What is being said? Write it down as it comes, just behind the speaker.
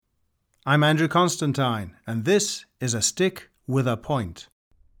I'm Andrew Constantine, and this is A Stick with a Point.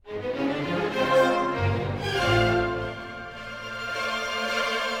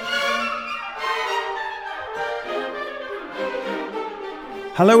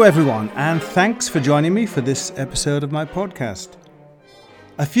 Hello everyone, and thanks for joining me for this episode of my podcast.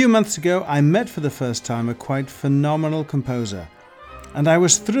 A few months ago, I met for the first time a quite phenomenal composer, and I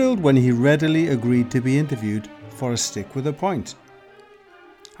was thrilled when he readily agreed to be interviewed for A Stick with a Point.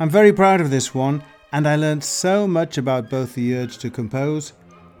 I'm very proud of this one, and I learned so much about both the urge to compose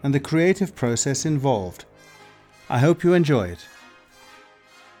and the creative process involved. I hope you enjoy it.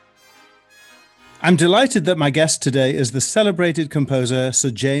 I'm delighted that my guest today is the celebrated composer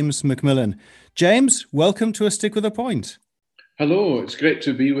Sir James MacMillan. James, welcome to A Stick with a Point. Hello, it's great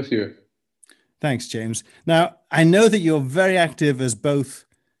to be with you. Thanks, James. Now, I know that you're very active as both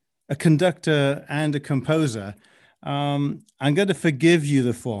a conductor and a composer. I'm going to forgive you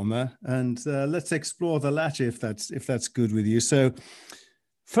the former, and let's explore the latter if that's good with you. So,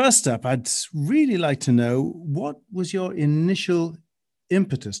 first up, I'd really like to know, what was your initial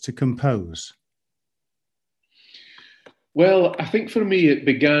impetus to compose? Well, I think for me it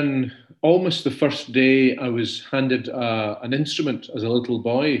began almost the first day I was handed an instrument as a little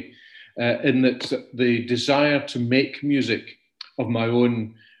boy, in that the desire to make music of my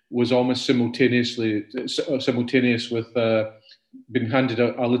own was almost simultaneous with being handed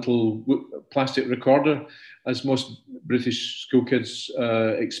a little plastic recorder, as most British school kids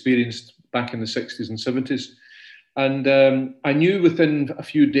experienced back in the 60s and 70s. And I knew within a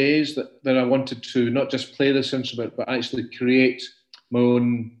few days that I wanted to not just play this instrument, but actually create my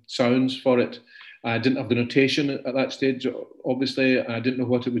own sounds for it. I didn't have the notation at that stage, obviously. I didn't know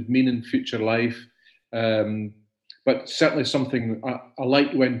what it would mean in future life. But certainly something a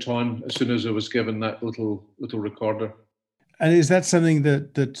light went on as soon as I was given that little recorder. And is that something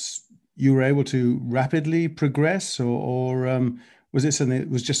that you were able to rapidly progress, or was it something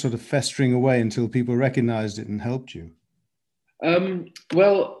that was just sort of festering away until people recognized it and helped you?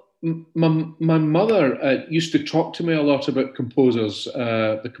 Well, my mother used to talk to me a lot about composers,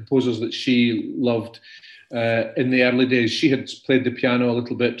 the composers that she loved in the early days. She had played the piano a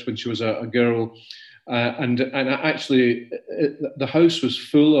little bit when she was a girl. And actually, the house was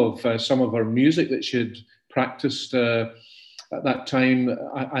full of some of her music that she had practiced at that time.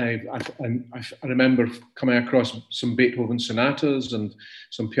 I remember coming across some Beethoven sonatas and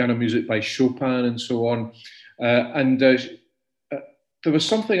some piano music by Chopin and so on. There was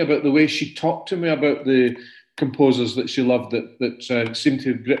something about the way she talked to me about the composers that she loved that seemed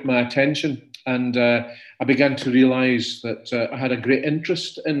to grip my attention. And I began to realise that I had a great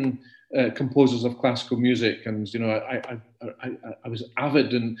interest in composers of classical music, and I was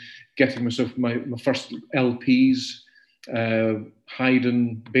avid in getting myself my first LPs,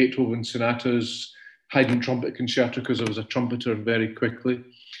 Haydn, Beethoven sonatas, Haydn trumpet concerto, because I was a trumpeter very quickly,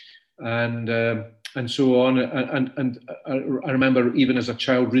 and so on. And I remember even as a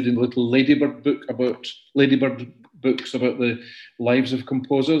child reading the little Ladybird books about the lives of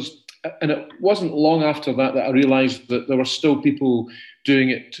composers. And it wasn't long after that I realised that there were still people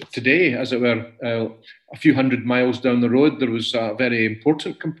doing it today, as it were. A few hundred miles down the road, there was a very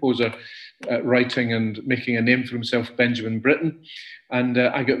important composer writing and making a name for himself, Benjamin Britten. And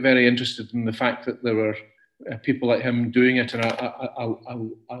I got very interested in the fact that there were people like him doing it. And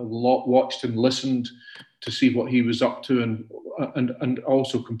I watched and listened to see what he was up to, and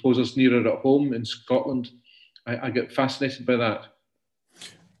also composers nearer at home in Scotland. I got fascinated by that.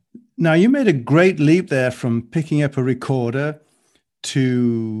 Now, you made a great leap there from picking up a recorder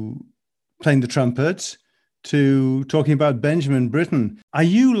to playing the trumpet to talking about Benjamin Britten. Are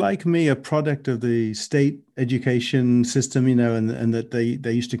you, like me, a product of the state education system, and that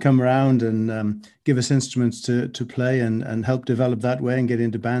they used to come around and give us instruments to play and help develop that way and get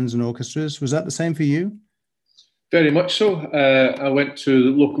into bands and orchestras? Was that the same for you? Very much so. I went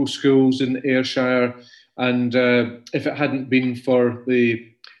to local schools in Ayrshire, and if it hadn't been for the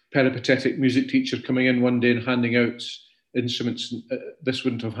peripatetic music teacher coming in one day and handing out instruments, this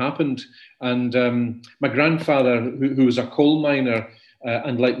wouldn't have happened. And my grandfather, who was a coal miner,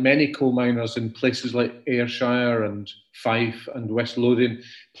 and like many coal miners in places like Ayrshire and Fife and West Lothian,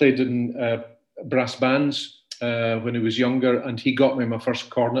 played in brass bands when he was younger, and he got me my first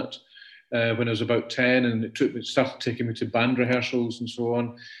cornet when I was about 10, and it started taking me to band rehearsals and so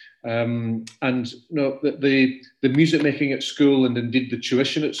on. The music making at school, and indeed the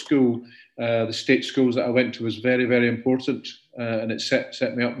tuition at school, the state schools that I went to, was very, very important, and it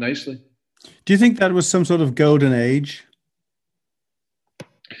set me up nicely. Do you think that was some sort of golden age?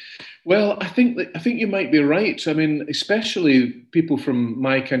 Well, I think you might be right. I mean, especially people from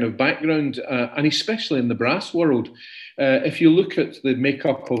my kind of background, and especially in the brass world. If you look at the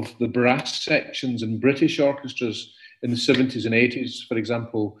makeup of the brass sections in British orchestras in the 70s and 80s, for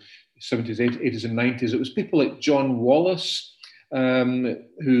example, 70s, 80s, and 90s, it was people like John Wallace,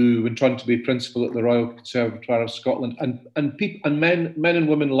 who went on to be principal at the Royal Conservatoire of Scotland, and men and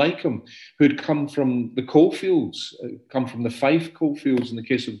women like him who had come from the coalfields, come from the Fife coalfields in the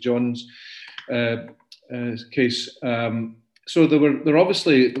case of John's case. So there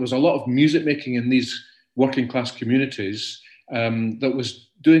was a lot of music making in these working class communities that was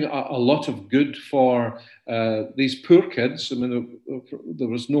doing a lot of good for these poor kids. I mean, there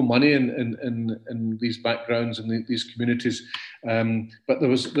was no money in these backgrounds and these communities, but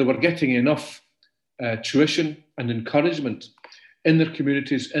they were getting enough tuition and encouragement in their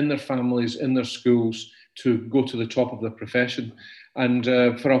communities, in their families, in their schools to go to the top of their profession. And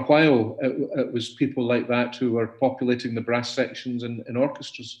for a while, it was people like that who were populating the brass sections in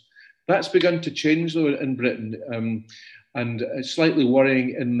orchestras. That's begun to change, though, in Britain. And it's slightly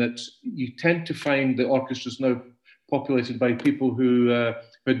worrying in that you tend to find the orchestras now populated by people who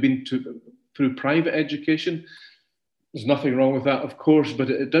had been through private education. There's nothing wrong with that, of course, but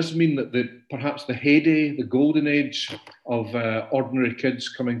it does mean that perhaps the heyday, the golden age of ordinary kids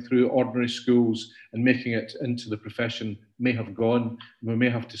coming through ordinary schools and making it into the profession may have gone. We may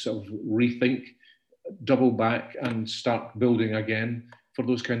have to sort of rethink, double back, and start building again for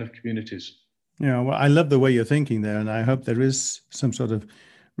those kind of communities. Yeah, well, I love the way you're thinking there, and I hope there is some sort of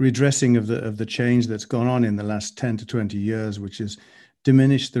redressing of the change that's gone on in the last 10 to 20 years, which has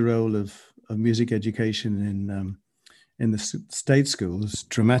diminished the role of music education in the state schools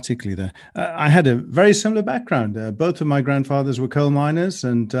dramatically there. I had a very similar background. Both of my grandfathers were coal miners,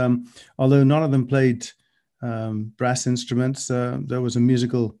 and although none of them played brass instruments, there was a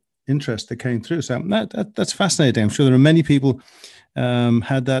musical interest that came through. So that's fascinating. I'm sure there are many people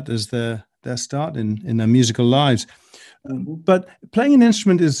had that as their start in their musical lives. Mm-hmm. But playing an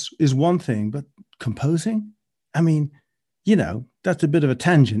instrument is one thing, but composing, I mean, that's a bit of a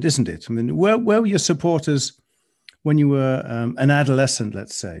tangent, isn't it? I mean, where were your supporters when you were an adolescent,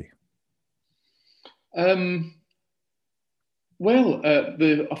 let's say? The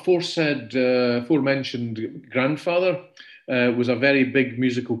aforementioned grandfather was a very big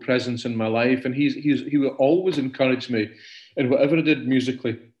musical presence in my life, and he would always encourage me in whatever I did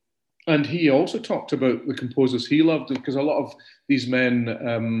musically. And he also talked about the composers he loved, because a lot of these men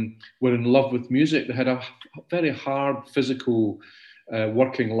were in love with music. They had a very hard physical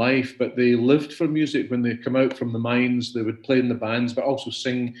working life, but they lived for music. When they come out from the mines, they would play in the bands, but also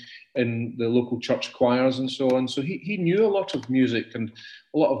sing in the local church choirs and so on. So he knew a lot of music and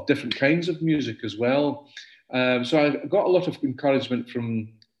a lot of different kinds of music as well. So I got a lot of encouragement from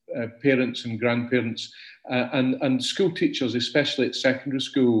parents and grandparents and school teachers, especially at secondary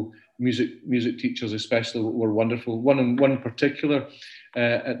school. Music teachers especially were wonderful. One in particular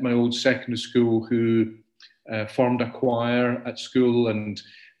at my old secondary school who formed a choir at school and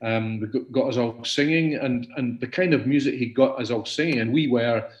got us all singing, and the kind of music he got us all singing, and we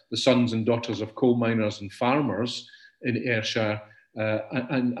were the sons and daughters of coal miners and farmers in Ayrshire,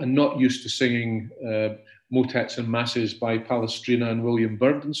 and not used to singing motets and masses by Palestrina and William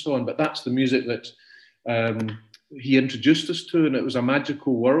Byrd and so on, but that's the music that he introduced us to, and it was a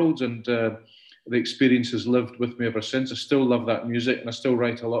magical world, and the experience has lived with me ever since. I still love that music, and I still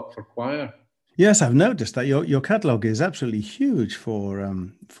write a lot for choir. Yes, I've noticed that your catalogue is absolutely huge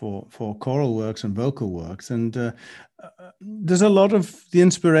for choral works and vocal works, and does a lot of the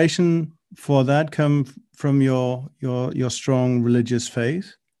inspiration for that come from your strong religious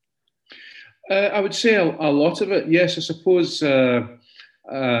faith? I would say a lot of it. Yes, I suppose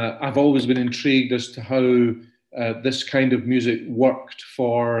I've always been intrigued as to how this kind of music worked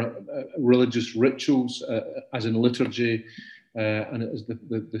for religious rituals, as in liturgy. And it was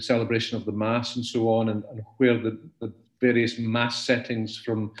the celebration of the Mass and so on, and where the various Mass settings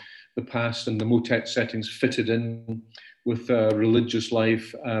from the past and the motet settings fitted in with religious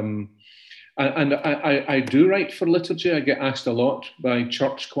life. And I do write for liturgy. I get asked a lot by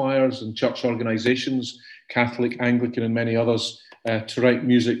church choirs and church organisations, Catholic, Anglican and many others, to write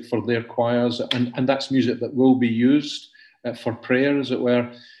music for their choirs. And that's music that will be used for prayer, as it were.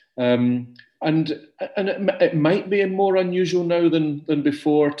 And it might be more unusual now than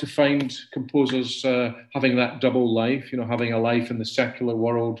before to find composers having that double life, having a life in the secular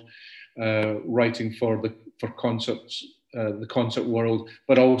world, writing for concerts, the concert world,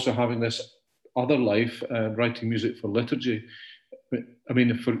 but also having this other life, writing music for liturgy. I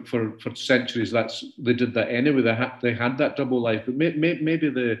mean, for centuries, they did that anyway. They had that double life, but maybe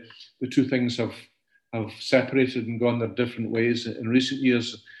the two things have separated and gone their different ways in recent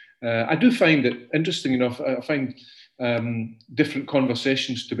years. I do find it interesting enough. I find different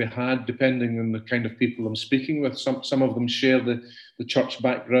conversations to be had depending on the kind of people I'm speaking with. Some of them share the church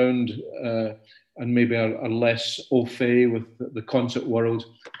background and maybe are less au fait with the concert world,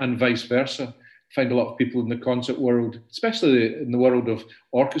 and vice versa. Find a lot of people in the concert world, especially in the world of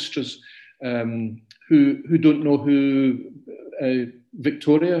orchestras, who don't know who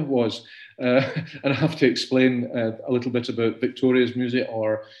Victoria was. And I have to explain a little bit about Victoria's music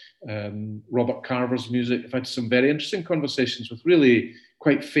or Robert Carver's music. I've had some very interesting conversations with really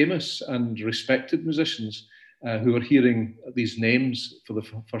quite famous and respected musicians who are hearing these names for the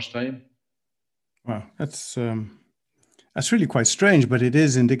first time. Wow, that's really quite strange, but it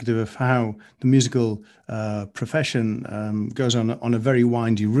is indicative of how the musical profession goes on a very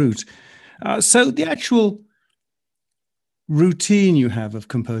windy route. So the actual routine you have of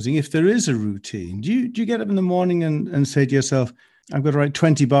composing, if there is a routine, do you get up in the morning and say to yourself, I've got to write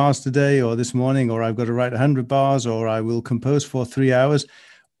 20 bars today or this morning, or I've got to write 100 bars, or I will compose for 3 hours?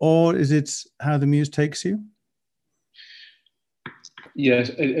 Or is it how the muse takes you?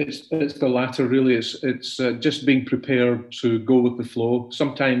 Yes, it's the latter, really. It's just being prepared to go with the flow.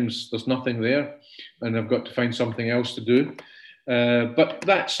 Sometimes there's nothing there and I've got to find something else to do. But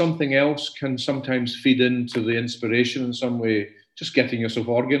that something else can sometimes feed into the inspiration in some way. Just getting yourself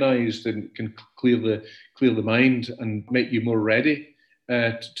organized and can clear the mind and make you more ready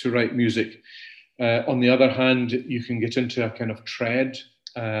to write music. On the other hand, you can get into a kind of tread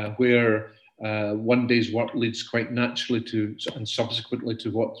where one day's work leads quite naturally to, and subsequently to,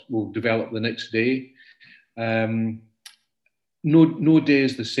 what will develop the next day. No day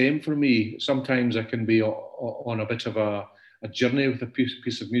is the same for me. Sometimes I can be on a bit of a journey with a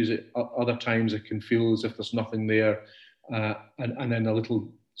piece of music. Other times I can feel as if there's nothing there, and then a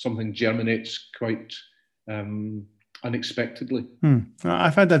little something germinates quite unexpectedly. I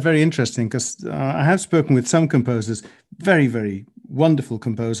find that very interesting because I have spoken with some composers, very, very wonderful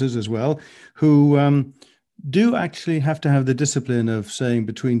composers as well, who do actually have to have the discipline of saying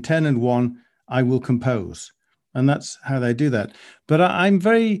between 10 and 1, I will compose. And that's how they do that. But I'm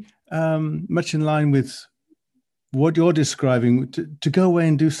very much in line with what you're describing, to go away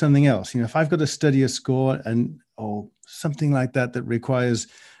and do something else. If I've got to study a score or something like that requires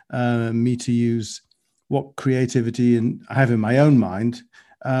me to use what creativity I have in my own mind,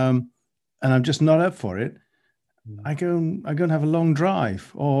 and I'm just not up for it, I go and have a long drive,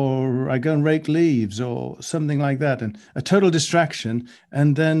 or I go and rake leaves or something like that, and a total distraction,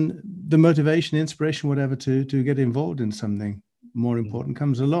 and then the motivation, inspiration, whatever, to get involved in something more important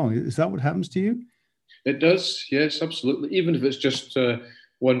comes along. Is that what happens to you? It does, yes, absolutely. Even if it's just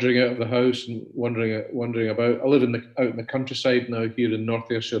wandering out of the house and wandering about. I live out in the countryside now here in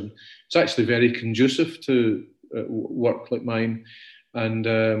North Ayrshire. It's actually very conducive to work like mine. And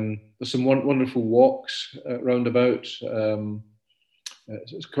there's some wonderful walks round about.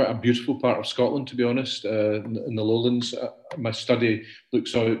 It's quite a beautiful part of Scotland, to be honest, in the lowlands. My study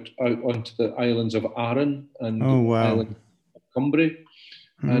looks out onto the islands of Arran and the island of Cumbria.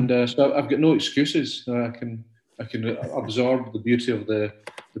 And so I've got no excuses. I can absorb the beauty of the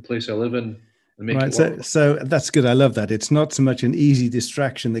place I live in and make it work. So that's good. I love that. It's not so much an easy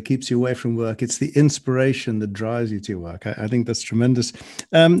distraction that keeps you away from work. It's the inspiration that drives you to work. I think that's tremendous.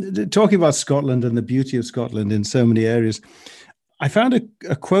 Talking about Scotland and the beauty of Scotland in so many areas, I found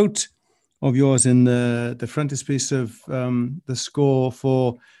a quote of yours in the frontispiece of the score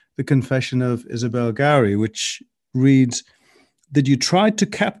for The Confession of Isabel Gowrie, which reads that you tried to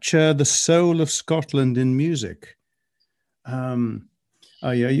capture the soul of Scotland in music.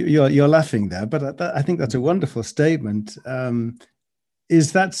 You're laughing there, but I think that's a wonderful statement.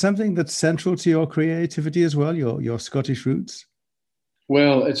 Is that something that's central to your creativity as well, your Scottish roots?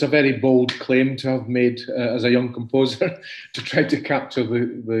 Well, it's a very bold claim to have made as a young composer, to try to capture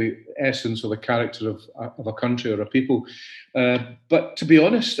the essence or the character of a country or a people. But to be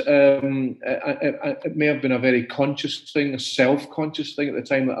honest, it may have been a very conscious thing, a self-conscious thing at the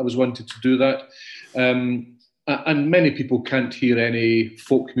time that I was wanting to do that. And many people can't hear any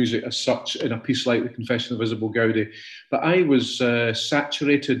folk music as such in a piece like The Confession of Isabel Gowrie. But I was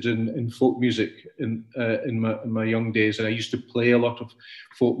saturated in folk music in my young days, and I used to play a lot of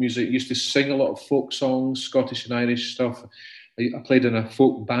folk music. I used to sing a lot of folk songs, Scottish and Irish stuff. I played in a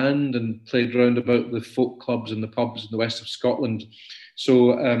folk band and played around about the folk clubs and the pubs in the west of Scotland.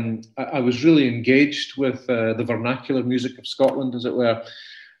 So I was really engaged with the vernacular music of Scotland, as it were.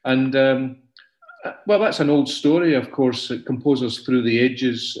 And Well, that's an old story, of course. Composers through the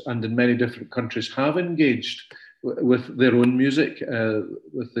ages and in many different countries have engaged with their own music,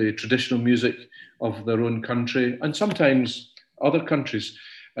 with the traditional music of their own country, and sometimes other countries.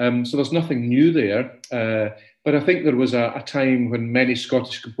 So there's nothing new there. But I think there was a time when many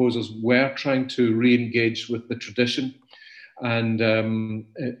Scottish composers were trying to re-engage with the tradition, and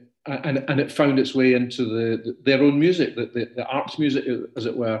and it found its way into their own music, the arts music, as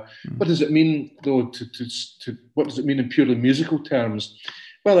it were. What does it mean, though? What does it mean in purely musical terms?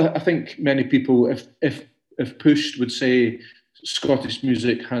 Well, I think many people, if pushed, would say Scottish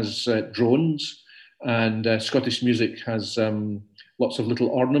music has drones, and Scottish music has lots of little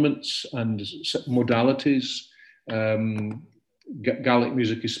ornaments and modalities. Gaelic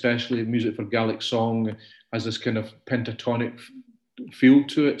music, especially music for Gaelic song, has this kind of pentatonic feel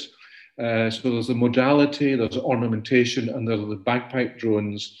to it. So there's the modality, there's ornamentation, and there's the bagpipe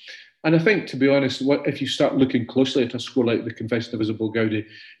drones. And I think, to be honest, if you start looking closely at a score like the Confession of Isabel Gowdy,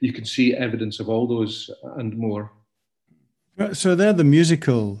 you can see evidence of all those and more. So they're the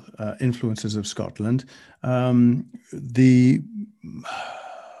musical influences of Scotland. The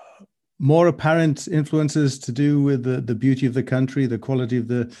more apparent influences to do with the beauty of the country, the quality of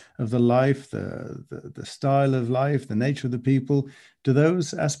the life, the style of life, the nature of the people. Do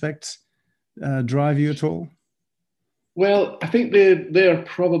those aspects drive you at all? Well, I think they're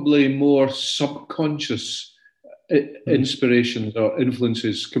probably more subconscious inspirations or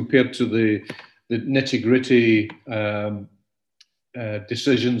influences compared to the nitty-gritty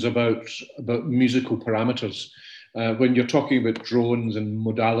decisions about musical parameters. When you're talking about drones and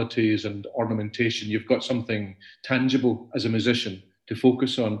modalities and ornamentation, you've got something tangible as a musician to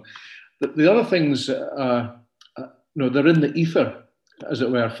focus on. The other things, they're in the ether, as it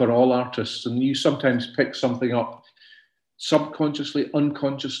were, for all artists, and you sometimes pick something up subconsciously,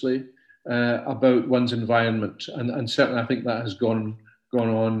 unconsciously, about one's environment, and certainly I think that has gone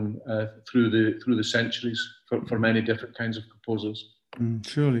on through the centuries for many different kinds of composers.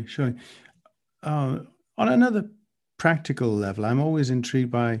 Surely. On another practical level, I'm always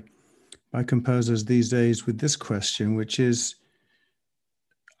intrigued by composers these days with this question, which is,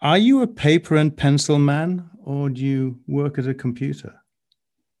 are you a paper and pencil man, or do you work at a computer?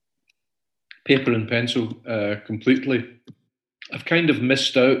 Paper and pencil, completely. I've kind of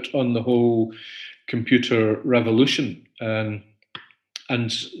missed out on the whole computer revolution, and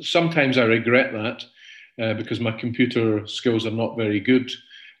sometimes I regret that because my computer skills are not very good.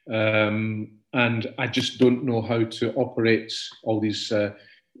 And I just don't know how to operate all these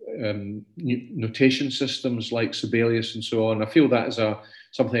notation systems like Sibelius and so on. I feel that is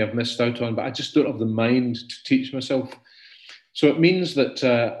something I've missed out on, but I just don't have the mind to teach myself. So it means that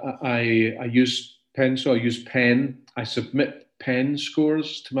I use pencil, I use pen, I submit pen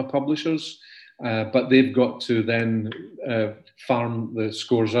scores to my publishers, but they've got to then farm the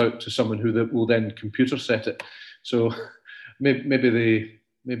scores out to someone who will then computer set it. So maybe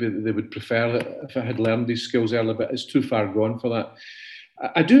they would prefer that if I had learned these skills earlier, but it's too far gone for that.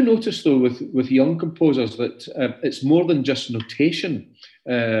 I do notice, though, with young composers that it's more than just notation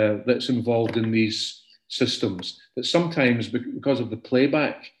that's involved in these systems, that sometimes because of the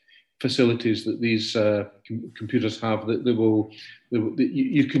playback facilities that these computers have, that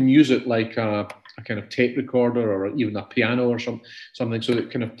you can use it like a kind of tape recorder or even a piano or something, so it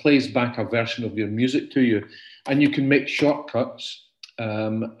kind of plays back a version of your music to you, and you can make shortcuts.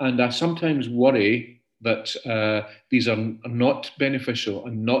 And I sometimes worry that these are not beneficial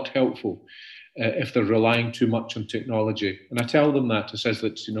and not helpful if they're relying too much on technology. And I tell them that. It says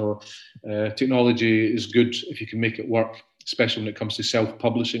that technology is good if you can make it work, especially when it comes to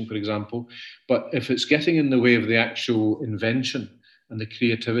self-publishing, for example. But if it's getting in the way of the actual invention and the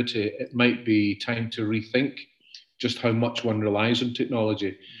creativity, it might be time to rethink just how much one relies on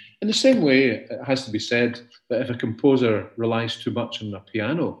technology. In the same way, it has to be said that if a composer relies too much on a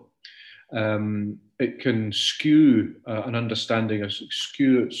piano, it can skew an understanding,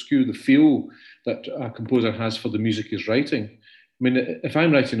 skew the feel that a composer has for the music he's writing. I mean, if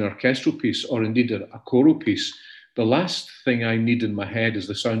I'm writing an orchestral piece or indeed a choral piece, the last thing I need in my head is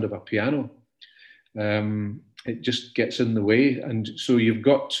the sound of a piano. It just gets in the way. And so you've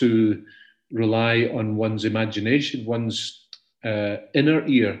got to rely on one's imagination, one's inner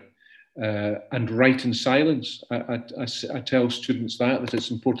ear, and write in silence. I tell students that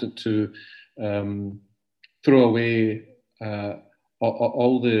it's important to throw away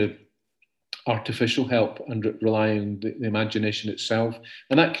all the artificial help and rely on the imagination itself.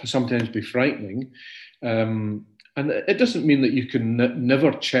 And that can sometimes be frightening. And it doesn't mean that you can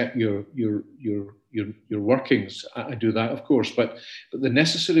never check your your workings. I do that, of course, but the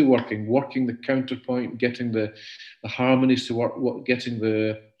necessary working the counterpoint, getting the harmonies to work, getting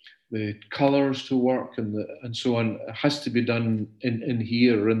the colours to work, and so on, has to be done in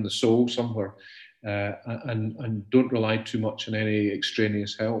here or in the soul somewhere, and don't rely too much on any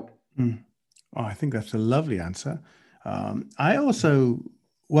extraneous help. Mm. Oh, I think that's a lovely answer. I also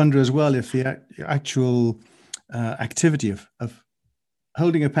wonder as well if the actual activity of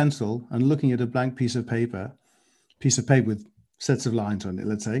holding a pencil and looking at a blank piece of paper with sets of lines on it,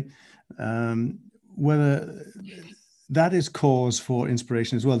 let's say, whether that is cause for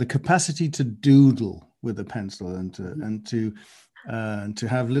inspiration as well. The capacity to doodle with a pencil and to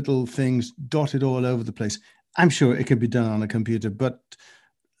have little things dotted all over the place. I'm sure it can be done on a computer, but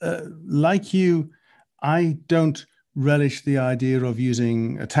like you, I don't relish the idea of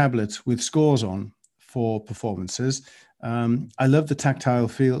using a tablet with scores on for performances. I love the tactile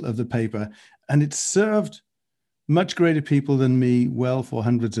feel of the paper, and it's served much greater people than me well for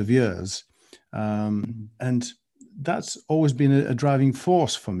hundreds of years. And that's always been a driving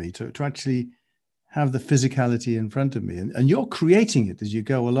force for me to actually have the physicality in front of me. And you're creating it as you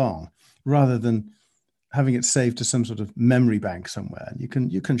go along, rather than having it saved to some sort of memory bank somewhere. You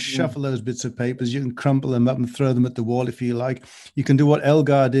can shuffle those bits of papers, you can crumple them up and throw them at the wall if you like. You can do what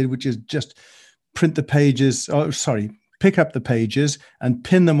Elgar did, which is just pick up the pages and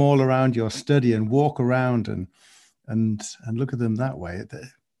pin them all around your study and walk around and look at them that way.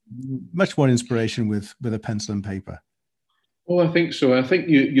 Much more inspiration with a pencil and paper. Oh, I think so. I think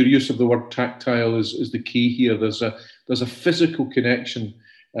your use of the word tactile is the key here. There's a physical connection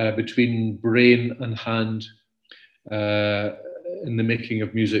between brain and hand in the making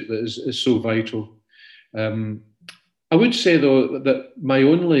of music that is so vital. I would say, though, that my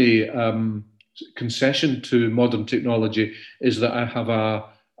only concession to modern technology is that I have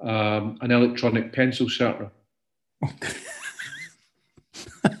an electronic pencil sharpener.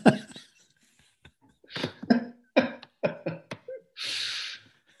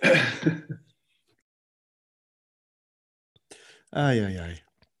 Aye, aye, aye.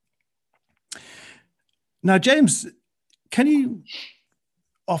 Now, James, can you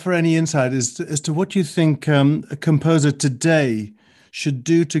offer any insight as to what you think a composer today should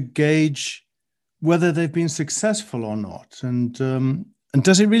do to gauge whether they've been successful or not? And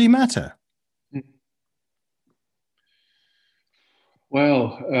does it really matter?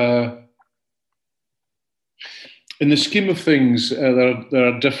 Well, in the scheme of things, there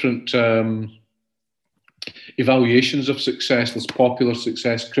are different evaluations of success. There's popular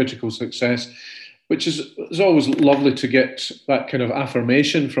success, critical success, which is always lovely to get that kind of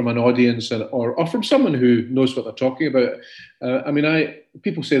affirmation from an audience or from someone who knows what they're talking about.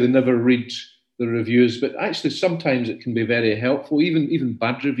 People say they never read the reviews, but actually sometimes it can be very helpful. Even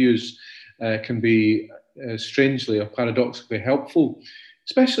bad reviews can be strangely or paradoxically helpful,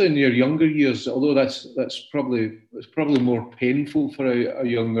 especially in your younger years. Although that's probably more painful for a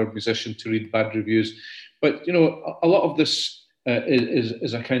younger musician to read bad reviews. But a lot of this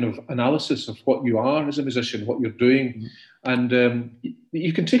is a kind of analysis of what you are as a musician, what you're doing, and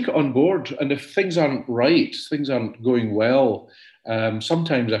you can take it on board. And if things aren't right, things aren't going well,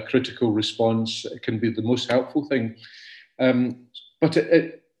 sometimes a critical response can be the most helpful thing. But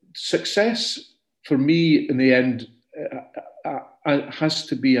success for me, in the end, has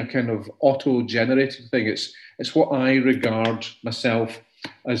to be a kind of auto-generated thing. It's what I regard myself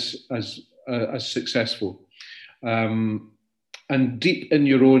as successful. And deep in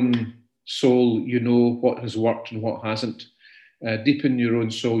your own soul, you know what has worked and what hasn't. Deep in your own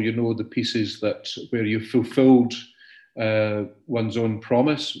soul, you know the pieces where you've fulfilled one's own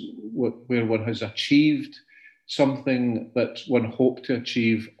promise, where one has achieved something that one hoped to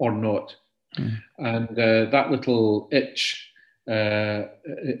achieve or not. And that little itch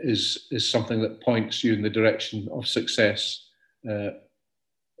is something that points you in the direction of success,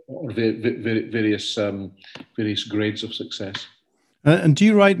 or various grades of success. And do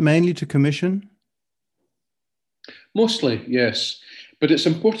you write mainly to commission? Mostly, yes. But it's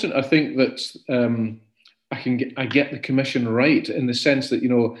important, I think, that I get the commission right, in the sense that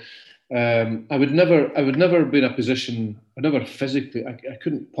I would never be in a position. I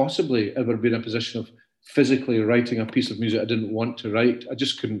couldn't possibly ever be in a position of physically writing a piece of music I didn't want to write. I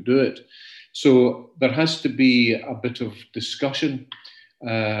just couldn't do it. So there has to be a bit of discussion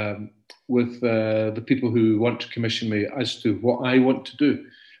with the people who want to commission me as to what I want to do,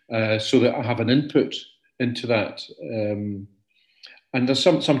 so that I have an input into that. And there's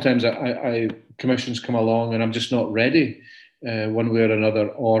sometimes I commissions come along and I'm just not ready, one way or another,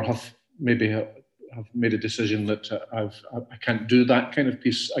 or have made a decision that I can't do that kind of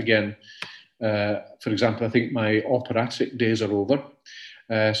piece again. For example, I think my operatic days are over.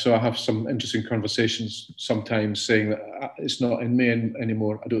 So I have some interesting conversations sometimes saying that it's not in me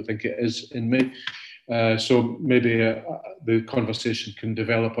anymore. I don't think it is in me. So maybe the conversation can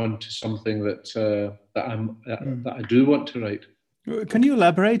develop onto something that I do want to write. Can you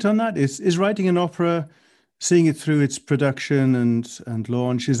elaborate on that? Is writing an opera, seeing it through its production and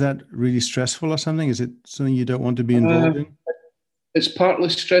launch, is that really stressful or something? Is it something you don't want to be involved in? It's partly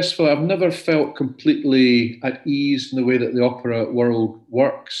stressful. I've never felt completely at ease in the way that the opera world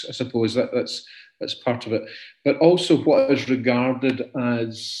works. I suppose that's part of it, but also what is regarded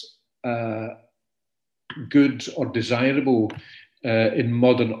as good or desirable in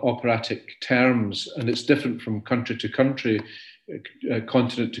modern operatic terms, and it's different from country to country,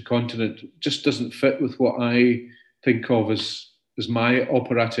 continent to continent. Just doesn't fit with what I think of as my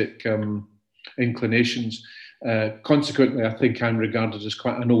operatic inclinations. Consequently, I think I'm regarded as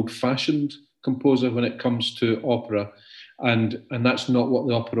quite an old-fashioned composer when it comes to opera, and that's not what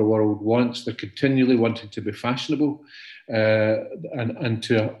the opera world wants. They're continually wanting to be fashionable and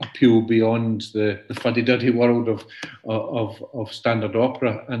to appeal beyond the fuddy-duddy world of standard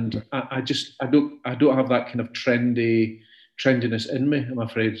opera. And I don't have that kind of trendiness in me, I'm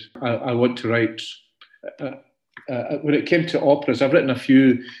afraid. I want to write. When it came to operas, I've written a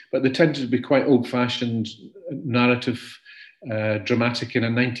few, but they tended to be quite old-fashioned, narrative, dramatic in a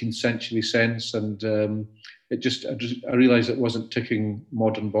 19th century sense, and I realised it wasn't ticking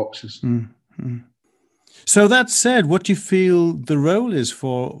modern boxes. Mm-hmm. So that said, what do you feel the role is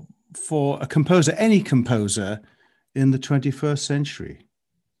for a composer, any composer, in the 21st century?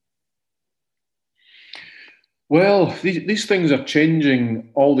 Well, these things are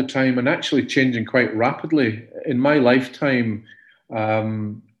changing all the time, and actually changing quite rapidly. In my lifetime,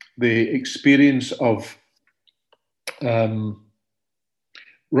 the experience of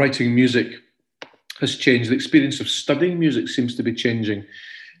writing music has changed. The experience of studying music seems to be changing.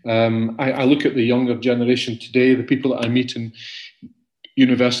 I look at the younger generation today, the people that I meet in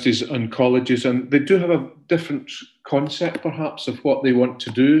universities and colleges, and they do have a different concept, perhaps, of what they want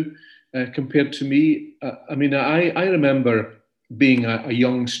to do compared to me. I remember being a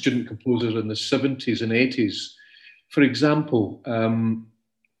young student composer in the 70s and 80s. For example,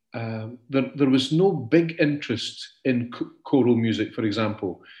 there was no big interest in choral music, for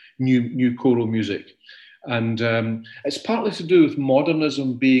example, new choral music. And it's partly to do with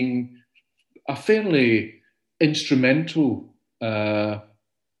modernism being a fairly instrumental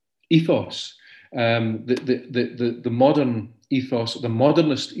ethos. The modern ethos, the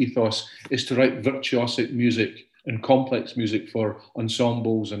modernist ethos, is to write virtuosic music and complex music for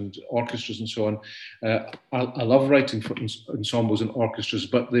ensembles and orchestras and so on. I love writing for ensembles and orchestras,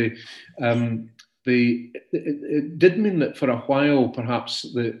 but it did mean that for a while, perhaps,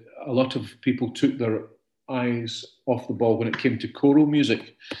 a lot of people took their eyes off the ball when it came to choral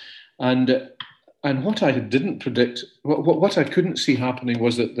music. And what I didn't predict, what I couldn't see happening,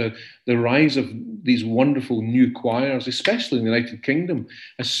 was that the rise of these wonderful new choirs, especially in the United Kingdom,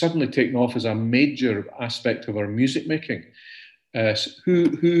 has suddenly taken off as a major aspect of our music making.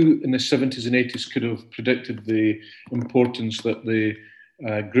 Who in the 70s and 80s could have predicted the importance that the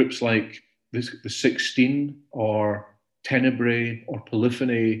groups like the 16 or Tenebrae or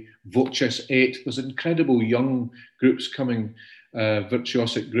Polyphony, Voces 8, there's incredible young groups coming,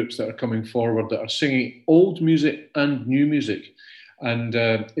 virtuosic groups that are coming forward that are singing old music and new music. And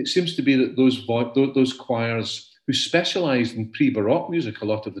it seems to be that those choirs who specialised in pre-Baroque music a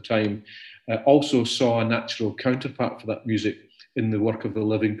lot of the time also saw a natural counterpart for that music in the work of the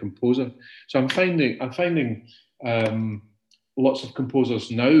living composer. So I'm finding lots of composers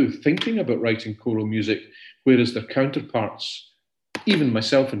now thinking about writing choral music, whereas their counterparts, even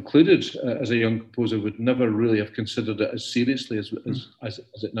myself included, as a young composer, would never really have considered it as seriously as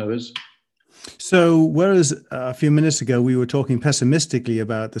it now is. So whereas a few minutes ago we were talking pessimistically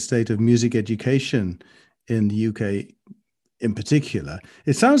about the state of music education in the UK in particular,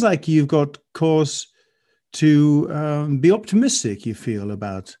 it sounds like you've got cause to be optimistic, you feel,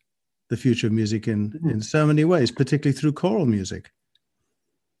 about the future of music in so many ways, particularly through choral music.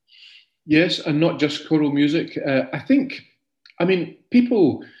 Yes, and not just choral music.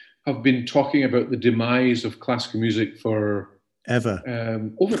 People have been talking about the demise of classical music for over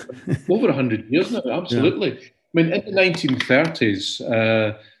 100 years now. Absolutely. Yeah. In the 1930s,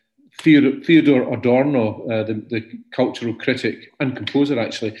 Theodor Adorno, the cultural critic and composer,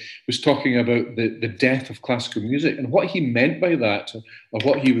 actually, was talking about the death of classical music. And what he meant by that, or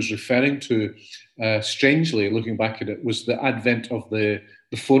what he was referring to, strangely, looking back at it, was the advent of the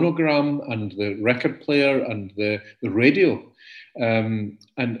phonogram and the record player and the radio. And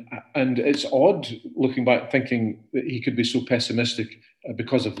it's odd looking back, thinking that he could be so pessimistic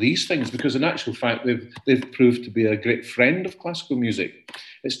because of these things. Because in actual fact, they've proved to be a great friend of classical music.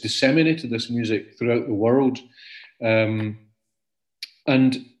 It's disseminated this music throughout the world. And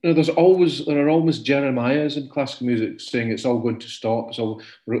there are always Jeremiahs in classical music saying it's all going to stop.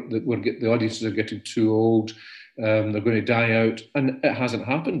 The audiences are getting too old. They're going to die out, and it hasn't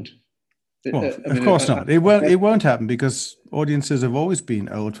happened. Well, of course not. It won't happen, because audiences have always been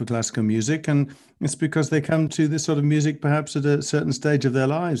old for classical music, and it's because they come to this sort of music perhaps at a certain stage of their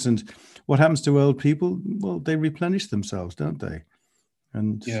lives. And what happens to old people? Well, they replenish themselves, don't they?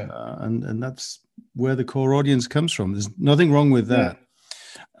 And and that's where the core audience comes from. There's nothing wrong with that.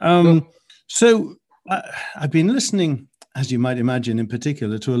 So I've been listening, as you might imagine, in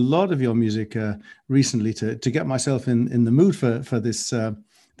particular, to a lot of your music recently to get myself in the mood for this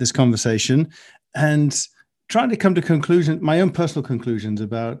this conversation, and trying to come to my own personal conclusions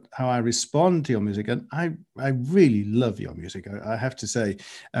about how I respond to your music. And I really love your music, I have to say.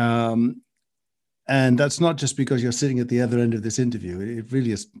 And that's not just because you're sitting at the other end of this interview. It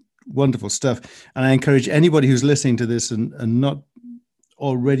really is wonderful stuff. And I encourage anybody who's listening to this and not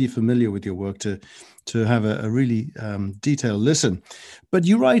already familiar with your work to have a really detailed listen. But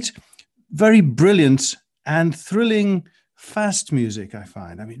you write very brilliant and thrilling fast music, I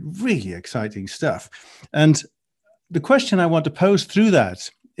find. I mean, really exciting stuff. And the question I want to pose through that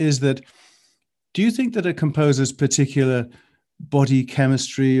is that, do you think that a composer's particular body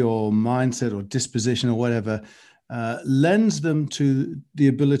chemistry or mindset or disposition or whatever lends them to the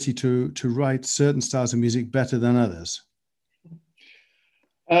ability to write certain styles of music better than others?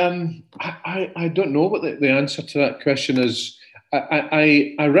 I don't know what the answer to that question is.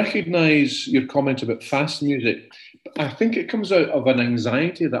 I recognise your comment about fast music. I think it comes out of an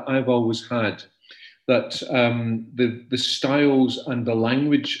anxiety that I've always had, that the styles and the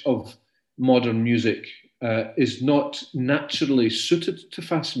language of modern music is not naturally suited to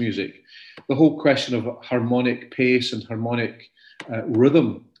fast music. The whole question of harmonic pace and harmonic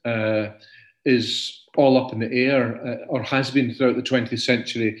rhythm is all up in the air, or has been throughout the 20th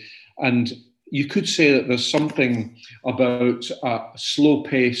century. And you could say that there's something about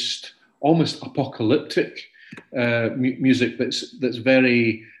slow-paced, almost apocalyptic music that's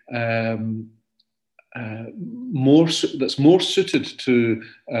very more suited to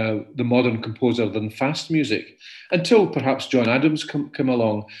the modern composer than fast music, until perhaps John Adams come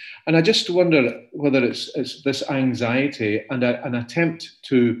along. And I just wonder whether it's this anxiety and an attempt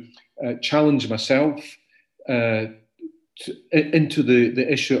to challenge myself into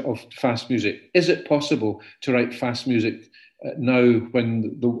the issue of fast music. Is it possible to write fast music now,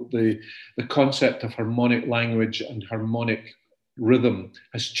 when the concept of harmonic language and harmonic rhythm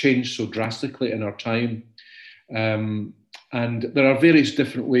has changed so drastically in our time? And there are various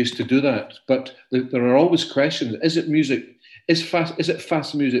different ways to do that, but there are always questions. Is it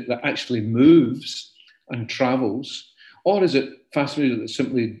fast music that actually moves and travels, or is it fast music that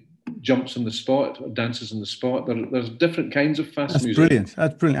simply jumps on the spot or dances on the spot? There's different kinds of fast music.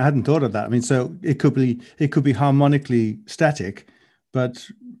 That's brilliant. I hadn't thought of that. I mean, so it could be harmonically static, but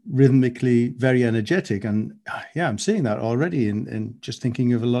rhythmically very energetic. And yeah, I'm seeing that already in just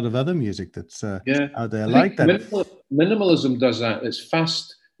thinking of a lot of other music that's out there like that. Minimalism does that. It's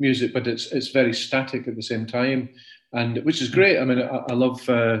fast music, but it's very static at the same time, and which is great. I mean, I love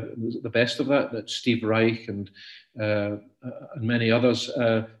the best of that. That's Steve Reich and many others.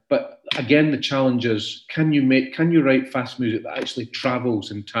 But again, the challenge is, can you write fast music that actually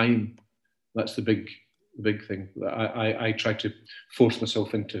travels in time? That's the big thing that I try to force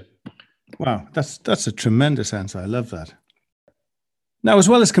myself into. Wow, that's a tremendous answer. I love that. Now, as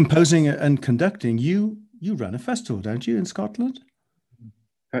well as composing and conducting, you run a festival, don't you, in Scotland?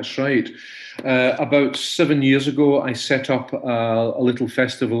 That's right. About 7 years ago, I set up a little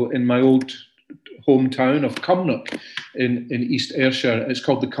festival in my old hometown of Cumnock in East Ayrshire. It's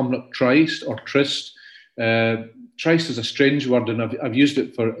called the Cumnock Tryst, or Tryst. Tryst is a strange word, and I've used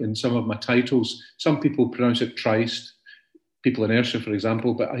it in some of my titles. Some people pronounce it Tryst, people in Ayrshire, for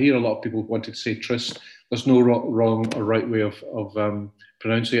example, but I hear a lot of people wanting to say Tryst. There's no wrong or right way of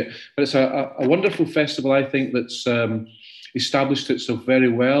pronouncing it. But it's a wonderful festival, I think, that's established itself very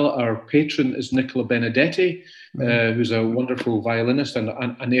well. Our patron is Nicola Benedetti, who's a wonderful violinist and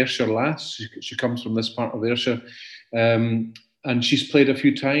an Ayrshire lass. She comes from this part of Ayrshire. And she's played a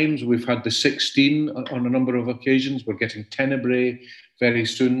few times. We've had the 16 on a number of occasions. We're getting Tenebrae very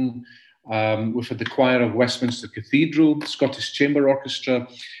soon. We've had the choir of Westminster Cathedral, Scottish Chamber Orchestra.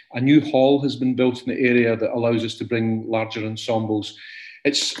 A new hall has been built in the area that allows us to bring larger ensembles.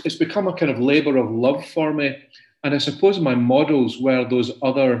 It's become a kind of labour of love for me. And I suppose my models were those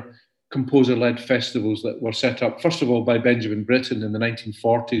other composer-led festivals that were set up, first of all, by Benjamin Britten in the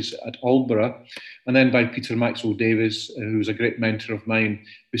 1940s at Aldeburgh, and then by Peter Maxwell Davies, who was a great mentor of mine,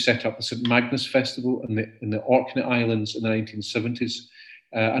 who set up the St Magnus Festival in the Orkney Islands in the 1970s.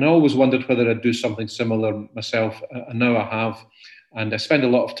 And I always wondered whether I'd do something similar myself, and now I have. And I spend a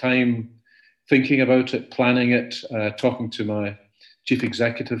lot of time thinking about it, planning it, talking to my chief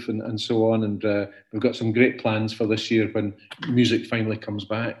executive and so on. And we've got some great plans for this year when music finally comes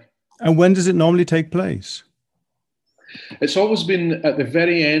back. And when does it normally take place? It's always been at the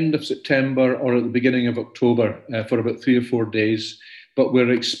very end of September or at the beginning of October for about 3 or 4 days. But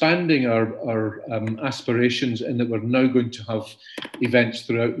we're expanding our aspirations in that we're now going to have events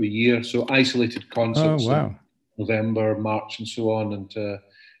throughout the year. So isolated concerts in November, March, and so on. And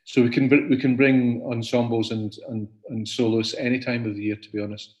so we can bring ensembles and soloists any time of the year, to be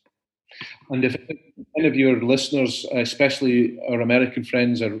honest. And if any of your listeners, especially our American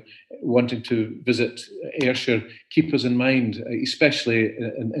friends, are wanting to visit Ayrshire, keep us in mind, especially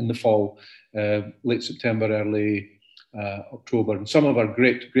in the fall, late September, early October. And some of our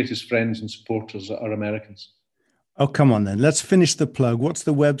greatest friends and supporters are Americans. Oh, come on then. Let's finish the plug. What's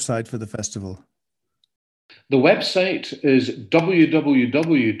the website for the festival? The website is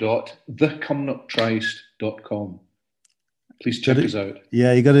www.thecumnocktrist.com. Please check us out.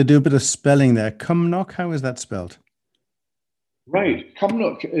 Yeah, you got to do a bit of spelling there. Cumnock, how is that spelled? Right.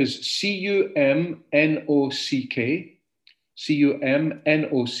 Cumnock is Cumnock, Cumnock,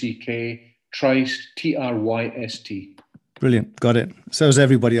 Trist, Tryst. Brilliant. Got it. So is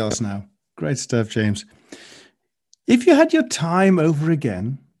everybody else now. Great stuff, James. If you had your time over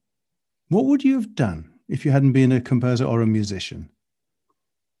again, what would you have done if you hadn't been a composer or a musician?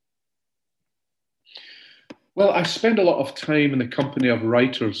 Well, I spend a lot of time in the company of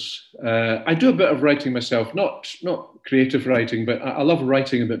writers. I do a bit of writing myself, not creative writing, but I love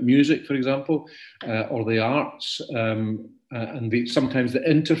writing about music, for example, or the arts, and sometimes the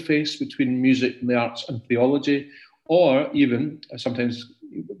interface between music and the arts and theology, or even, sometimes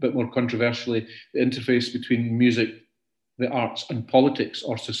a bit more controversially, the interface between music, the arts and politics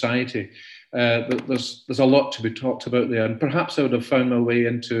or society. There's a lot to be talked about there, and perhaps I would have found my way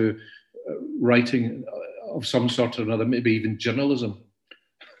into writing of some sort or another, maybe even journalism.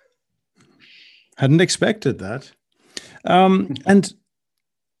 Hadn't expected that. And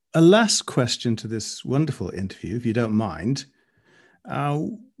a last question to this wonderful interview, if you don't mind.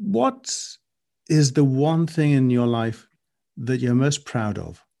 What is the one thing in your life that you're most proud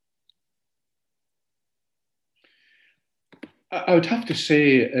of? I would have to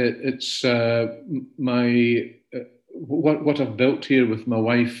say it's what I've built here with my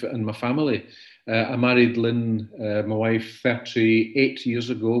wife and my family. I married Lynn, my wife, 38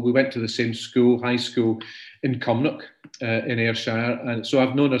 years ago. We went to the same school, high school, in Cumnock, in Ayrshire. And so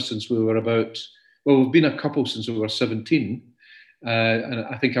I've known her since we were we've been a couple since we were 17. And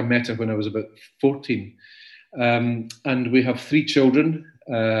I think I met her when I was about 14. And we have 3 children,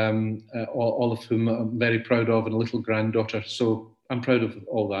 all of whom I'm very proud of, and a little granddaughter. So I'm proud of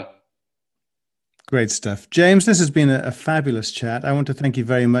all that. Great stuff. James, this has been a fabulous chat. I want to thank you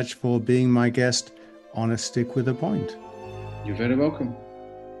very much for being my guest on A Stick with a Point. You're very welcome.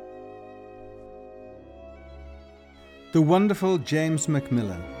 The wonderful James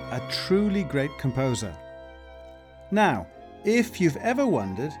MacMillan, a truly great composer. Now, if you've ever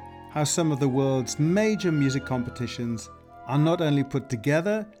wondered how some of the world's major music competitions are not only put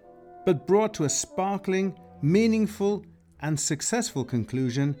together, but brought to a sparkling, meaningful, and successful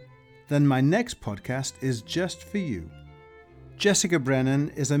conclusion, then my next podcast is just for you. Jessica Brennan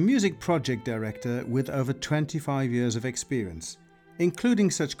is a music project director with over 25 years of experience,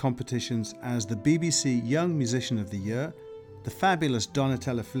 including such competitions as the BBC Young Musician of the Year, the fabulous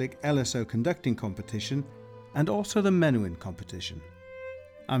Donatella Flick LSO Conducting Competition, and also the Menuhin Competition.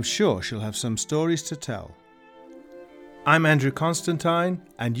 I'm sure she'll have some stories to tell. I'm Andrew Constantine,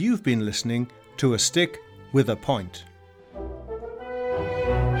 and you've been listening to A Stick with a Point.